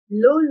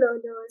Hello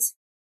learners,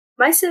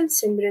 myself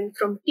Simran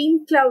from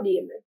Team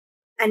CloudyML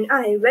and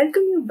I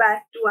welcome you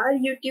back to our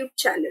YouTube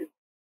channel.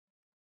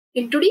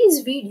 In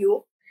today's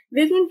video,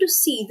 we are going to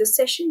see the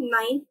session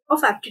 9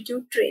 of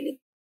Aptitude training.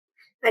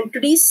 And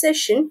today's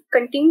session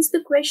contains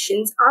the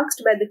questions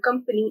asked by the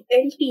company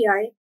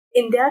LTI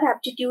in their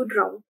Aptitude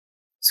round.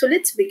 So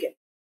let's begin.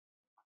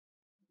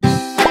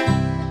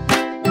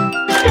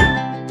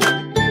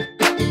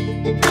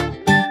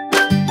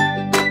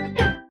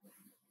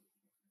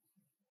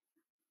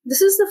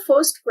 This is the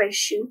first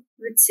question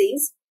which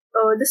says,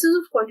 this is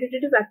of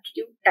quantitative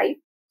aptitude type.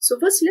 So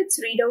first let's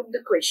read out the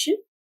question.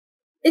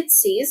 It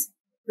says,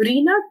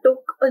 Reena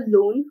took a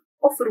loan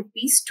of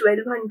rupees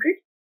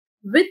 1200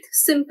 with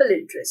simple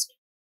interest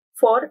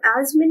for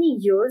as many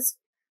years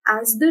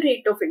as the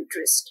rate of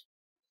interest.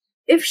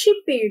 If she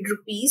paid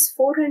rupees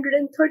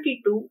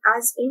 432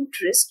 as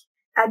interest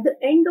at the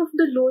end of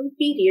the loan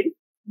period,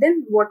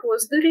 then what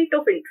was the rate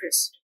of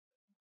interest?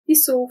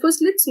 So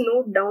first let's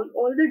note down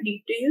all the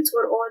details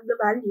or all the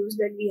values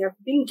that we have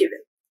been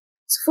given.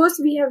 So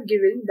first we have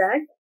given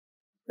that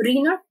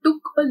Reena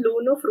took a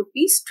loan of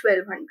rupees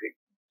 1200.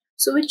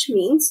 So which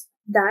means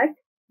that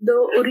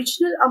the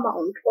original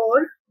amount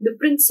or the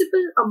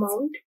principal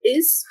amount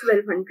is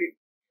 1200,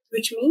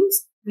 which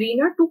means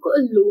Reena took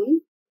a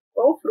loan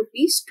of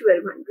rupees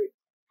 1200.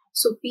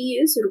 So P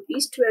is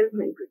rupees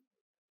 1200,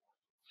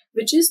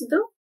 which is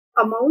the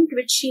amount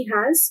which she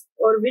has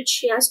or which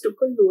she has took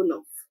a loan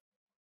of,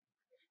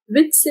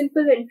 with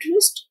simple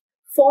interest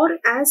for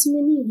as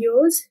many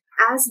years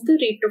as the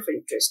rate of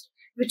interest,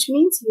 which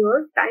means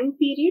your time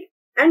period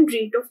and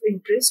rate of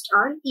interest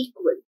are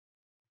equal.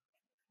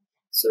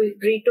 So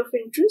rate of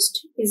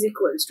interest is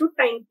equals to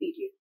time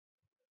period.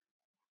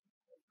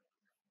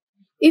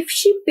 If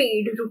she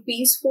paid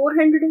rupees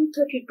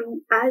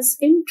 432 as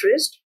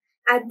interest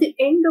at the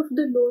end of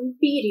the loan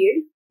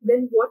period,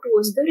 then what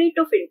was the rate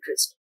of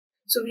interest?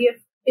 So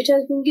it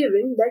has been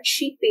given that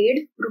she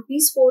paid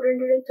rupees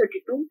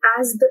 432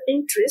 as the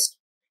interest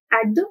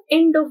at the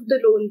end of the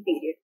loan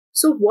period.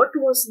 So what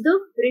was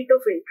the rate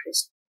of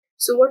interest?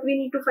 So what we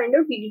need to find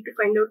out? We need to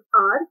find out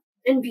R,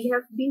 and we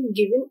have been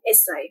given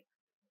SI,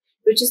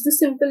 which is the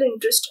simple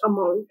interest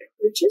amount,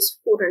 which is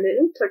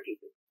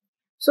 432.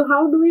 So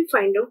how do we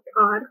find out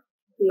R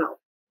now?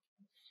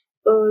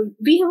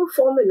 We have a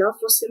formula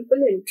for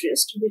simple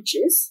interest, which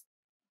is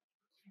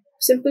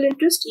simple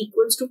interest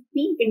equals to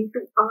P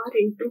into R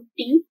into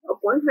T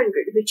upon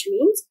 100, which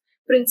means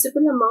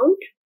principal amount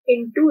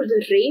into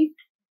the rate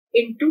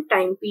into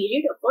time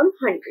period upon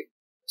 100.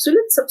 So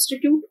let's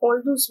substitute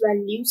all those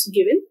values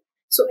given.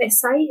 So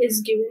SI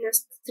is given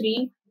as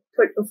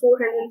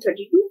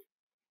 432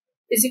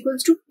 is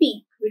equals to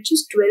P, which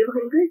is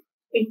 1200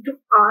 into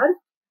R,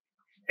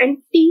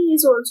 and T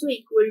is also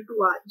equal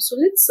to R. So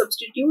let's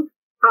substitute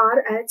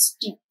R as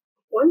T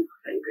on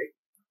 100.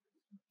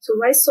 So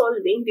by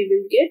solving, we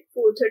will get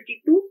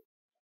 432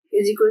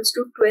 is equals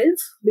to 12,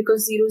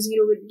 because 0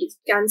 will get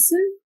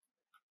cancelled,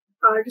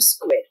 R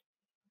square.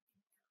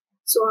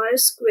 So R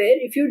square,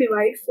 if you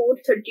divide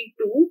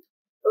 432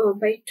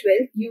 by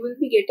 12, you will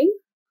be getting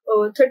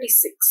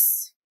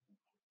 36.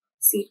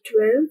 See,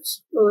 12,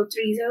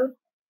 3s are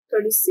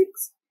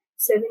 36,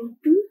 7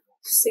 2,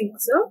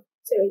 6 are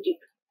 72.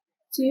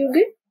 So you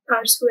get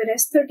R square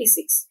as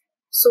 36.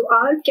 So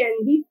R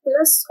can be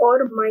plus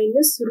or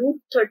minus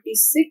root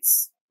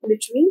 36,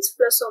 which means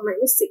plus or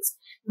minus 6.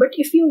 But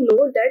if you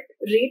know that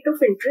rate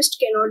of interest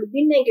cannot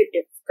be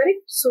negative,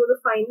 correct? So the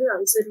final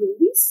answer will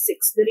be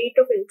 6. The rate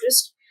of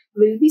interest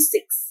will be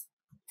 6.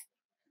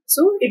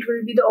 So it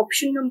will be the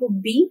option number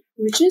B,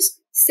 which is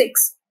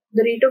 6.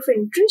 The rate of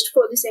interest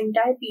for this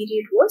entire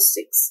period was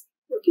 6.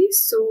 Okay,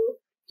 so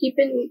keep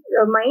in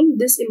mind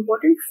this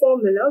important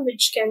formula,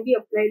 which can be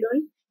applied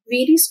on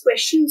various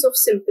questions of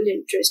simple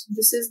interest.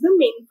 This is the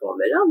main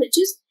formula, which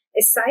is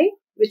SI,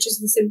 which is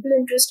the simple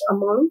interest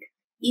amount,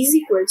 is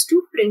equals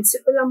to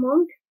principal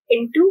amount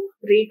into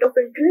rate of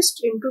interest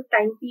into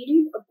time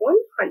period upon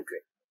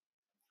 100.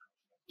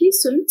 Okay,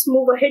 so let's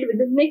move ahead with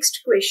the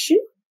next question.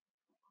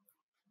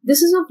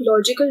 This is of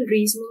logical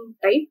reasoning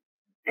type,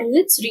 and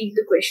let's read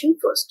the question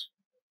first.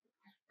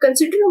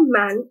 Consider a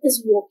man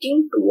is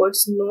walking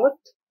towards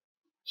north.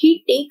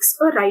 He takes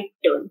a right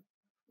turn.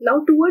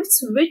 Now towards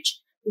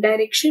which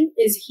direction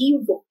is he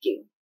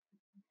walking?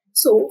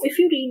 So if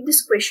you read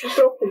this question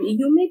properly,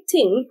 you may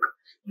think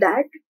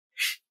that,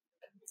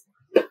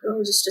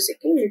 just a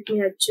second, let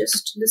me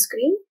adjust the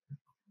screen.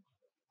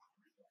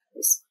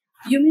 Yes.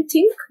 You may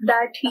think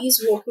that he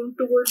is walking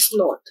towards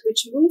north,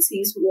 which means he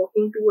is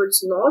walking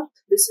towards north.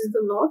 This is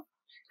the north,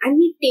 and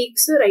he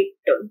takes a right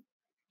turn,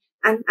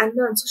 and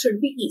the answer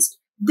should be east.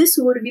 This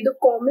would be the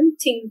common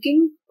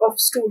thinking of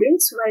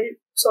students while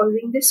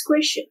solving this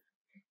question.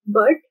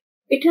 But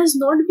it has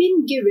not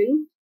been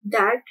given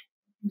that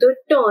the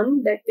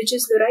turn, that which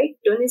is the right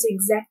turn, is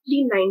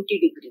exactly 90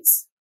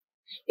 degrees.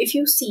 If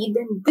you see,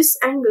 then this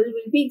angle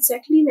will be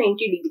exactly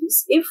 90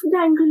 degrees. If the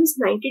angle is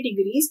 90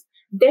 degrees,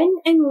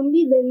 then and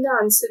only then the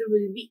answer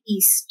will be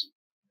east.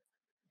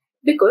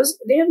 Because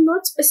they have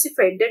not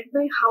specified that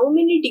by how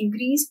many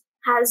degrees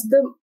has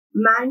the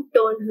man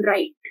turned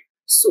right?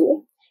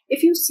 So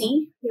if you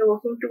see, you're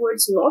walking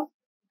towards north,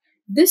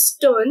 this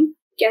turn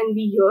can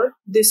be here.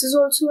 This is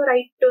also a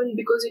right turn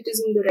because it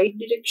is in the right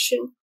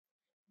direction.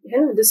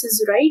 Yeah, this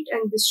is right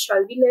and this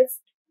shall be left.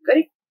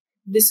 Correct?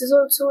 This is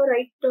also a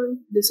right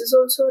turn. This is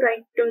also a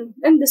right turn.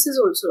 And this is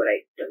also a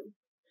right turn.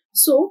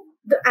 So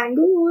the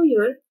angle over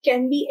here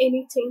can be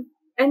anything.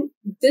 And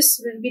this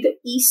will be the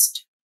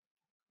east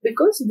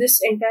because this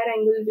entire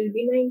angle will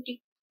be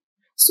 90.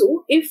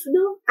 So if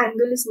the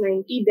angle is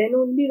 90, then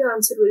only the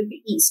answer will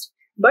be east.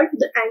 But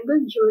the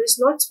angle here is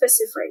not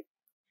specified.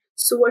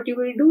 So what you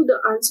will do, the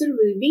answer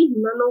will be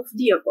none of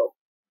the above.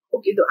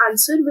 Okay, the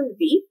answer will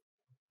be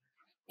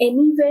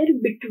anywhere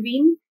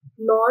between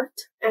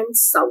north and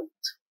south.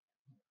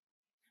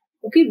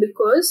 Okay,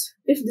 because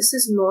if this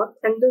is north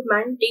and the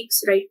man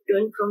takes right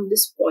turn from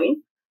this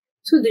point,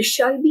 so this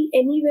shall be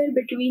anywhere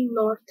between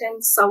north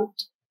and south.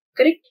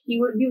 Correct? He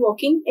would be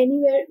walking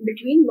anywhere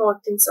between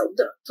north and south.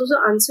 So the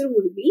answer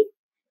would be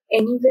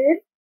anywhere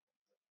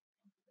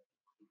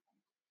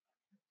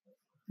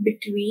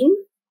between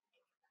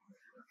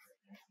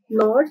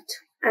north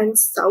and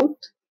south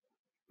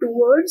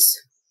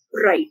towards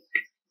right.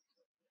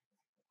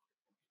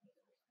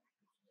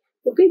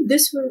 Okay,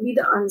 this will be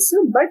the answer,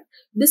 but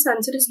this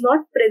answer is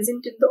not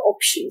present in the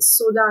options.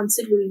 So the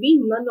answer will be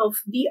none of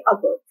the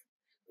above.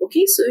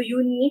 Okay, so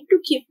you need to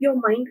keep your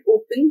mind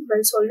open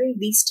while solving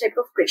these type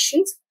of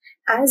questions,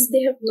 as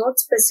they have not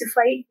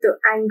specified the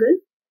angle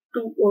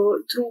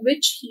through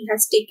which he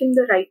has taken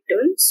the right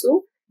turn.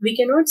 So we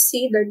cannot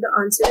say that the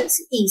answer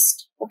is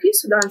east. Okay,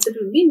 so the answer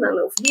will be none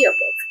of the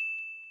above.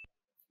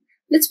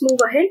 Let's move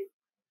ahead.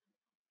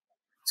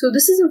 So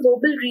this is a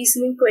verbal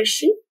reasoning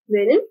question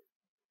wherein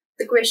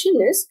the question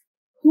is,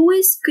 who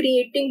is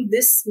creating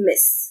this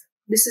mess?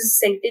 This is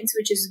a sentence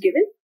which is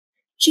given.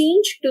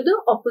 Change to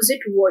the opposite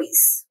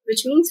voice,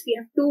 which means we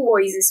have two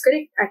voices,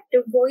 correct?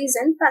 Active voice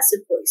and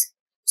passive voice.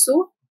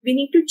 So we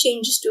need to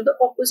change this to the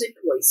opposite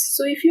voice.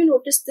 So if you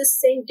notice this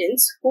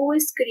sentence, who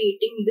is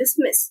creating this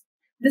mess?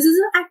 This is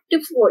an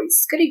active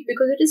voice, correct?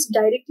 Because it is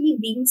directly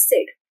being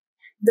said.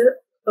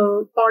 The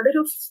order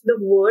of the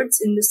words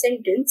in the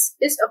sentence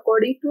is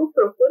according to a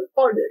proper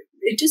order.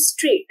 It is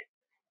straight.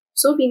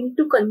 So we need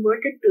to convert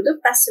it to the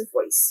passive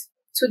voice.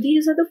 So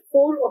these are the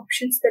four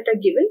options that are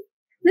given.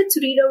 Let's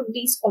read out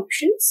these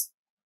options.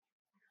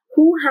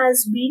 Who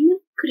has been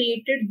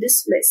created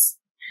this mess?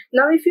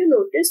 Now if you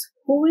notice,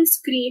 who is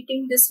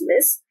creating this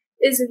mess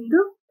is in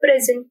the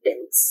present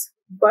tense.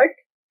 But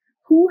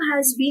who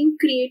has been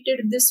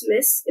created this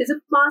mess is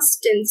a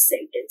past tense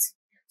sentence.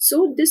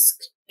 So this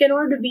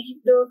cannot be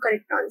the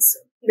correct answer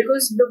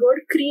because the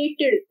word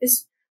created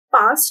is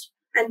past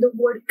and the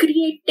word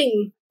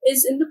creating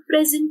is in the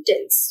present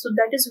tense. So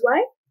that is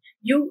why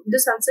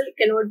this answer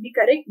cannot be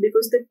correct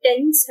because the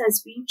tense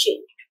has been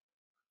changed.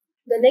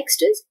 The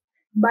next is,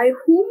 by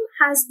whom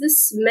has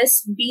this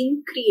mess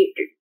been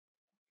created?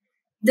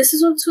 This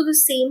is also the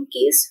same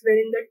case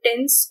wherein the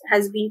tense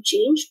has been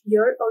changed.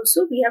 Here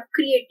also we have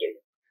created.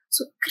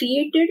 So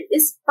created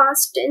is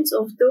past tense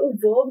of the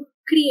verb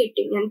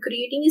creating and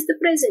creating is the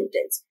present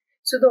tense.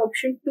 So the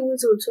option 2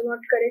 is also not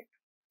correct.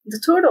 The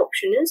third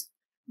option is,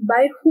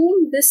 by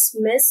whom this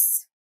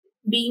mess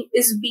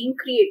is being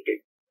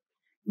created.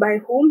 By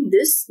whom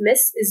this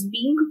mess is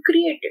being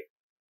created.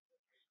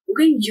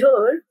 Okay,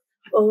 here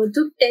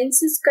the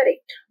tense is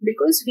correct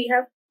because we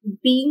have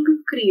being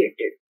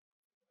created.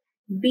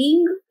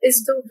 Being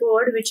is the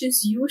word which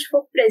is used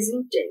for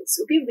present tense,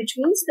 okay, which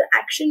means the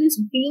action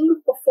is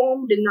being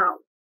performed now.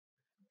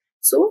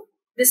 So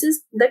this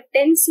is the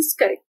tense is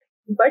correct.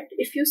 But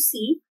if you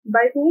see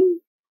by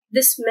whom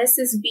this mess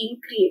is being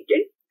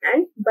created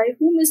and by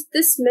whom is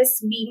this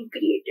mess being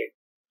created.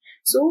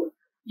 So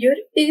here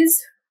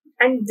is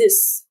and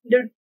this,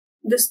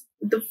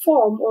 the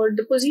form or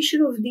the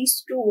position of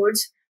these two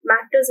words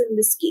matters in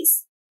this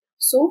case.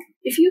 So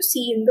if you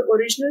see in the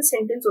original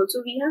sentence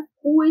also we have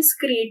who is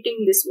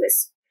creating this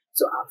mess.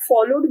 So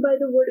followed by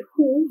the word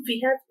who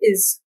we have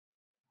is.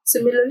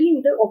 Similarly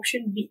in the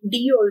option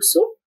D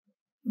also,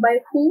 by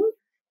whom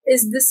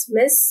is this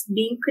mess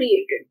being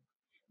created.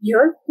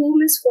 Here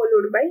whom is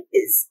followed by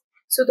is.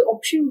 So the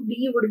option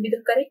B would be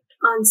the correct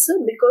answer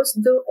because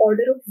the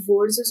order of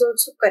words is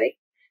also correct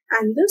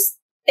and the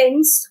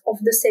tense of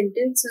the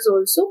sentence is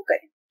also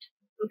correct.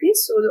 Okay,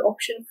 so the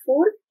option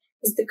 4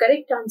 is the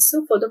correct answer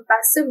for the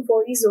passive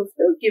voice of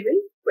the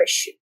given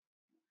question.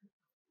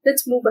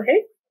 Let's move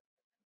ahead.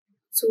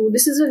 So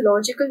this is a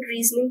logical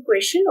reasoning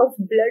question of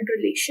blood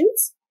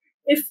relations.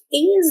 If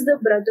A is the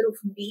brother of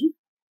B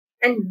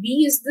and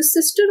B is the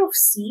sister of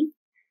C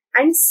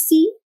and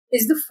C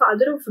is the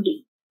father of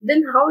D,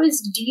 then how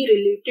is D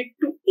related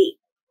to A?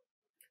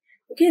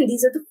 Okay, and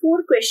these are the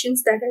four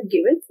questions that are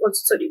given,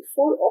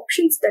 four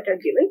options that are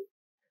given.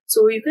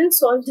 So you can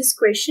solve this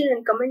question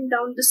and comment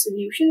down the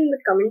solution in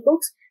the comment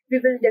box. We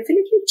will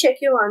definitely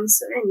check your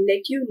answer and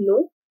let you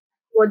know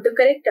what the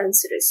correct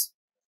answer is.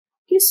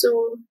 Okay,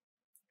 so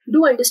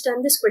do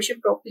understand this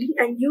question properly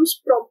and use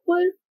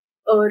proper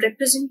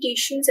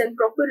representations and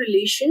proper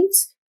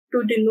relations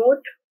to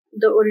denote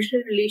the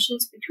original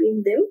relations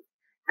between them,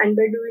 and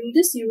by doing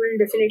this you will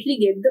definitely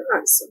get the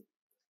answer.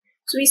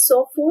 So we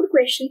saw 4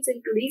 questions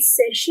in today's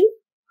session,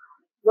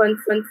 one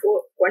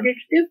for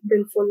quantitative,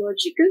 then for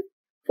logical,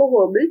 for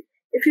verbal.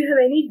 If you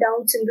have any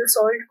doubts in the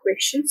solved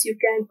questions, you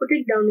can put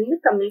it down in the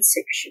comment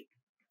section.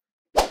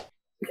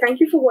 Thank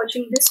you for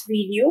watching this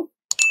video.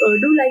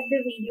 Do like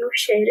the video,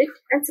 share it,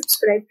 and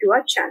subscribe to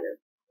our channel.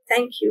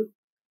 Thank you.